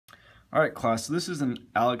Alright class, so this is an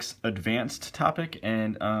ALEKS advanced topic,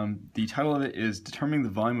 and the title of it is determining the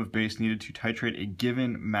volume of base needed to titrate a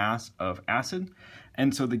given mass of acid.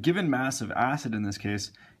 And so the given mass of acid in this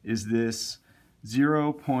case is this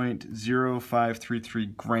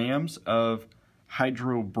 0.0533 grams of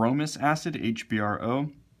hydrobromous acid,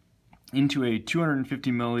 HBRO, into a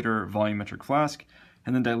 250 milliliter volumetric flask,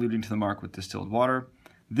 and then diluting to the mark with distilled water.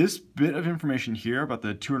 This bit of information here about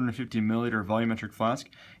the 250 milliliter volumetric flask,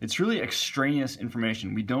 it's really extraneous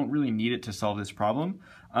information. We don't really need it to solve this problem.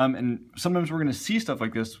 And sometimes we're going to see stuff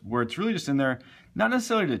like this where it's really just in there, not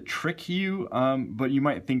necessarily to trick you, but you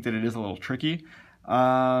might think that it is a little tricky.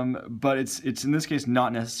 But it's in this case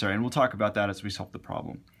not necessary, and we'll talk about that as we solve the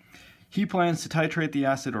problem. He plans to titrate the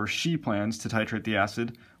acid, or she plans to titrate the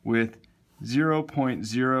acid with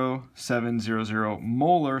 0.0700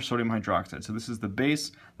 molar sodium hydroxide. So this is the base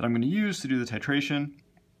that I'm going to use to do the titration.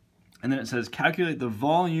 And then it says calculate the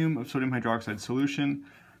volume of sodium hydroxide solution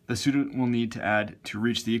the student will need to add to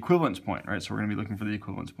reach the equivalence point. Right? So we're going to be looking for the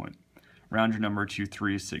equivalence point. Round your number to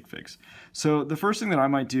 3 sig figs. So the first thing that I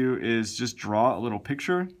might do is just draw a little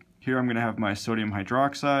picture. Here I'm going to have my sodium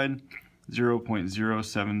hydroxide,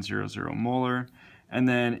 0.0700 molar. And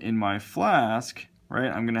then in my flask, right,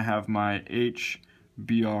 I'm going to have my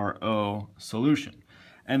HBRO solution.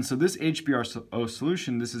 And so this HBRO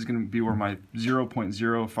solution, this is going to be where my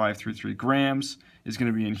 0.0533 grams is going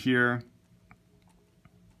to be in here.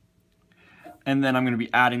 And then I'm going to be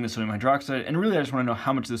adding the sodium hydroxide. And really, I just want to know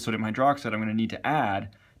how much of the sodium hydroxide I'm going to need to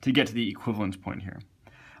add to get to the equivalence point here.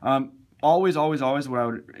 Always, what I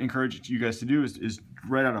would encourage you guys to do is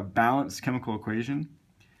write out a balanced chemical equation.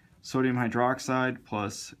 Sodium hydroxide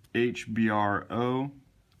plus HBRO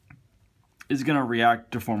is going to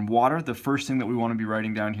react to form water. The first thing that we want to be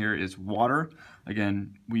writing down here is water.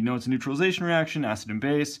 Again, we know it's a neutralization reaction, acid and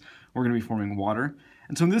base. We're going to be forming water.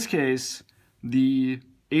 And so in this case, the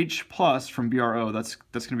H plus from BRO, that's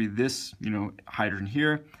going to be this, hydrogen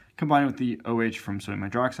here, combined with the OH from sodium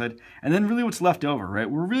hydroxide. And then really what's left over, right?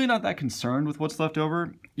 We're really not that concerned with what's left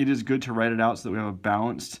over. It is good to write it out so that we have a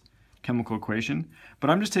balanced chemical equation. But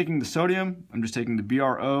I'm just taking the sodium, I'm just taking the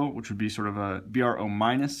BRO, which would be sort of a BRO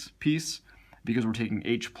minus piece, because we're taking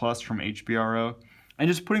H plus from HBRO, and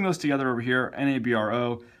just putting those together over here,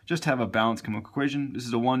 NaBRO, just to have a balanced chemical equation. This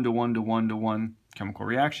is a 1-to-1-to-1-to-1 chemical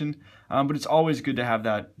reaction, but it's always good to have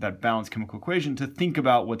that balanced chemical equation to think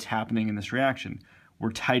about what's happening in this reaction. We're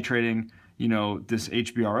titrating, this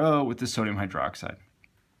HBRO with this sodium hydroxide.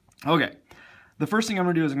 Okay, the first thing I'm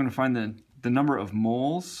going to do is I'm going to find the number of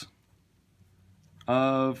moles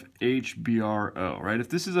of HBRO, right? If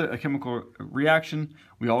this is a chemical reaction,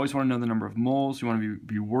 we always want to know the number of moles. You want to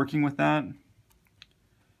be working with that.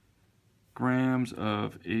 Grams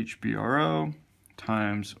of HBRO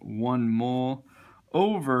times 1 mole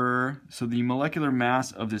over, so the molecular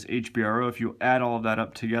mass of this HBRO, if you add all of that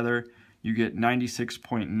up together, you get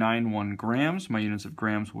 96.91 grams. My units of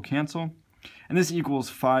grams will cancel. And this equals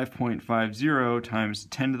 5.50 times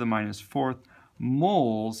 10 to the minus 4th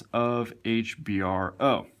moles of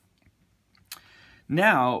HBRO.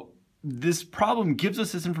 Now, this problem gives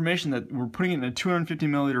us this information that we're putting it in a 250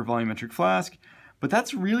 milliliter volumetric flask, but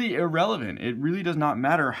that's really irrelevant. It really does not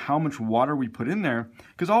matter how much water we put in there,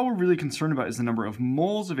 because all we're really concerned about is the number of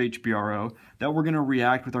moles of HBRO that we're going to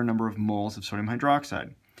react with our number of moles of sodium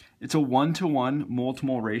hydroxide. It's a 1-to-1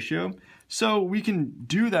 mole-to-mole ratio, so we can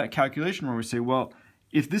do that calculation where we say, well,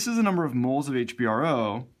 if this is the number of moles of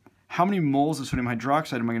HBRO, how many moles of sodium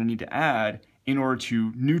hydroxide am I going to need to add in order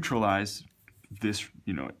to neutralize this,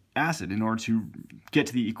 acid, in order to get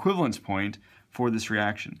to the equivalence point for this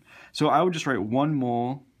reaction? So I would just write 1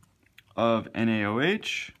 mole of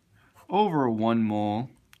NaOH over 1 mole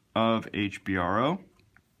of HBRO,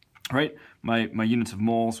 right? My units of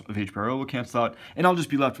moles of HBRO will cancel out, and I'll just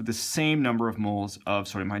be left with the same number of moles of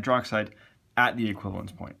sodium hydroxide at the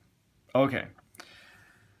equivalence point. Okay.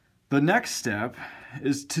 The next step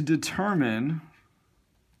is to determine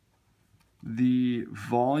the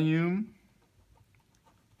volume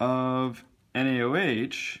of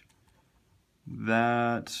NaOH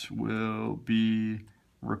that will be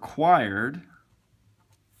required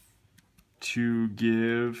to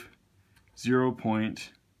give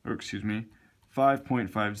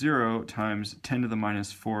 5.50 times 10 to the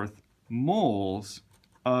minus 4th moles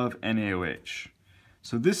of NaOH.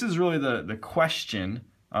 So this is really the question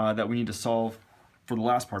that we need to solve for the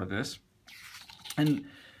last part of this. And,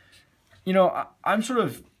 I'm sort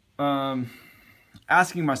of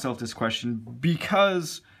asking myself this question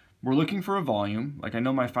because we're looking for a volume. Like, I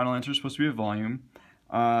know my final answer is supposed to be a volume.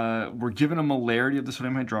 We're given a molarity of the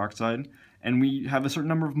sodium hydroxide, and we have a certain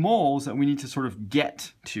number of moles that we need to sort of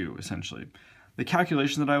get to, essentially. The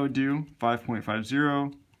calculation that I would do,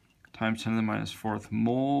 5.50 times 10 to the minus 4th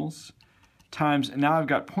moles, times, and now I've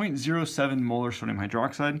got 0.07 molar sodium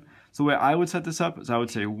hydroxide. So the way I would set this up is I would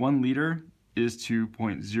say 1 liter is to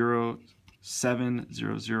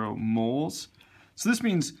 0.0700 moles. So this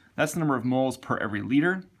means that's the number of moles per every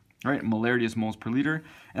liter, right? Molarity is moles per liter.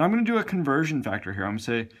 And I'm going to do a conversion factor here. I'm going to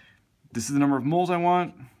say this is the number of moles I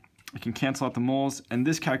want. I can cancel out the moles, and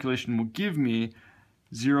this calculation will give me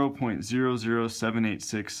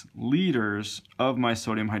 0.00786 liters of my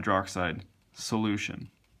sodium hydroxide solution.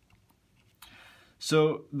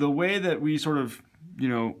 So the way that we sort of,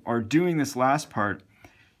 are doing this last part,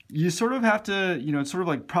 you sort of have to, it's sort of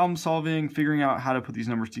like problem solving, figuring out how to put these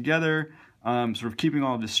numbers together, sort of keeping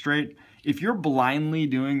all of this straight. If you're blindly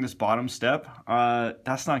doing this bottom step,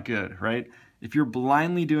 that's not good, right? If you're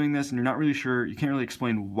blindly doing this and you're not really sure, you can't really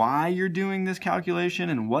explain why you're doing this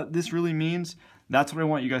calculation and what this really means, that's what I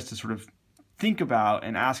want you guys to sort of think about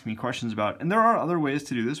and ask me questions about. And there are other ways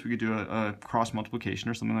to do this. We could do a cross multiplication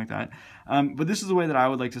or something like that. But this is the way that I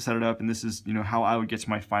would like to set it up, and this is how I would get to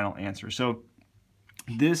my final answer. So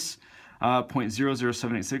this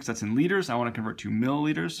 0.00786, that's in liters. I want to convert to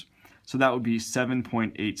milliliters. So that would be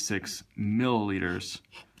 7.86 milliliters.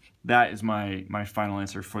 That is my final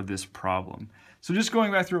answer for this problem. So just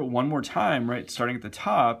going back through it one more time, right, starting at the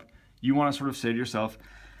top, you want to sort of say to yourself,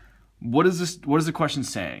 what is the question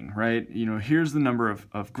saying, right? Here's the number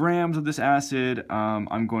of grams of this acid.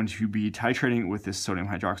 I'm going to be titrating it with this sodium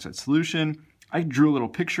hydroxide solution. I drew a little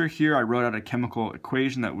picture here. I wrote out a chemical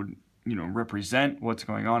equation that would represent what's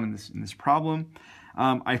going on in this problem.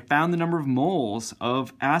 I found the number of moles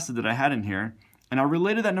of acid that I had in here, and I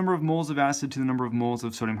related that number of moles of acid to the number of moles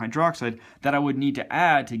of sodium hydroxide that I would need to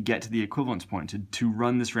add to get to the equivalence point, to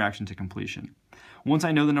run this reaction to completion. Once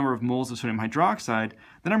I know the number of moles of sodium hydroxide,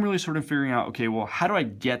 then I'm really sort of figuring out, okay, well, how do I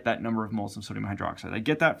get that number of moles of sodium hydroxide? I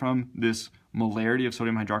get that from this molarity of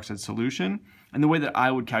sodium hydroxide solution, and the way that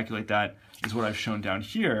I would calculate that is what I've shown down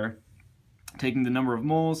here, taking the number of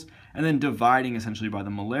moles and then dividing essentially by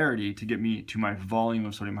the molarity to get me to my volume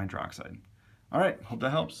of sodium hydroxide. All right, hope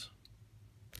that helps.